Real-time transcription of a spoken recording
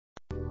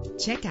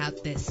Check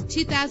out this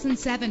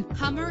 2007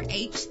 Hummer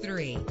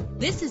H3.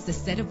 This is the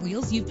set of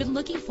wheels you've been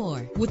looking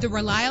for, with a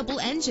reliable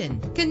engine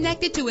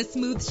connected to a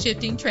smooth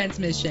shifting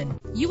transmission.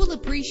 You will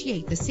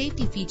appreciate the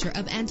safety feature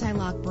of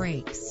anti-lock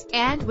brakes.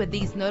 And with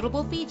these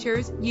notable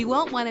features, you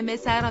won't want to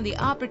miss out on the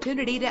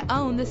opportunity to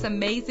own this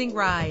amazing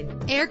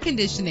ride. Air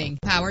conditioning,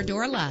 power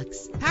door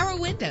locks, power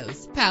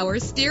windows, power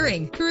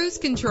steering, cruise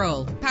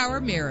control,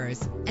 power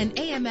mirrors, an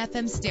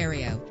AM/FM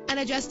stereo, an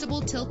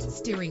adjustable tilt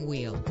steering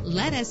wheel.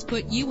 Let us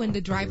put you in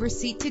the driver's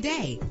seat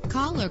today.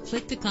 Call or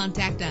click to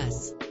contact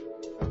us.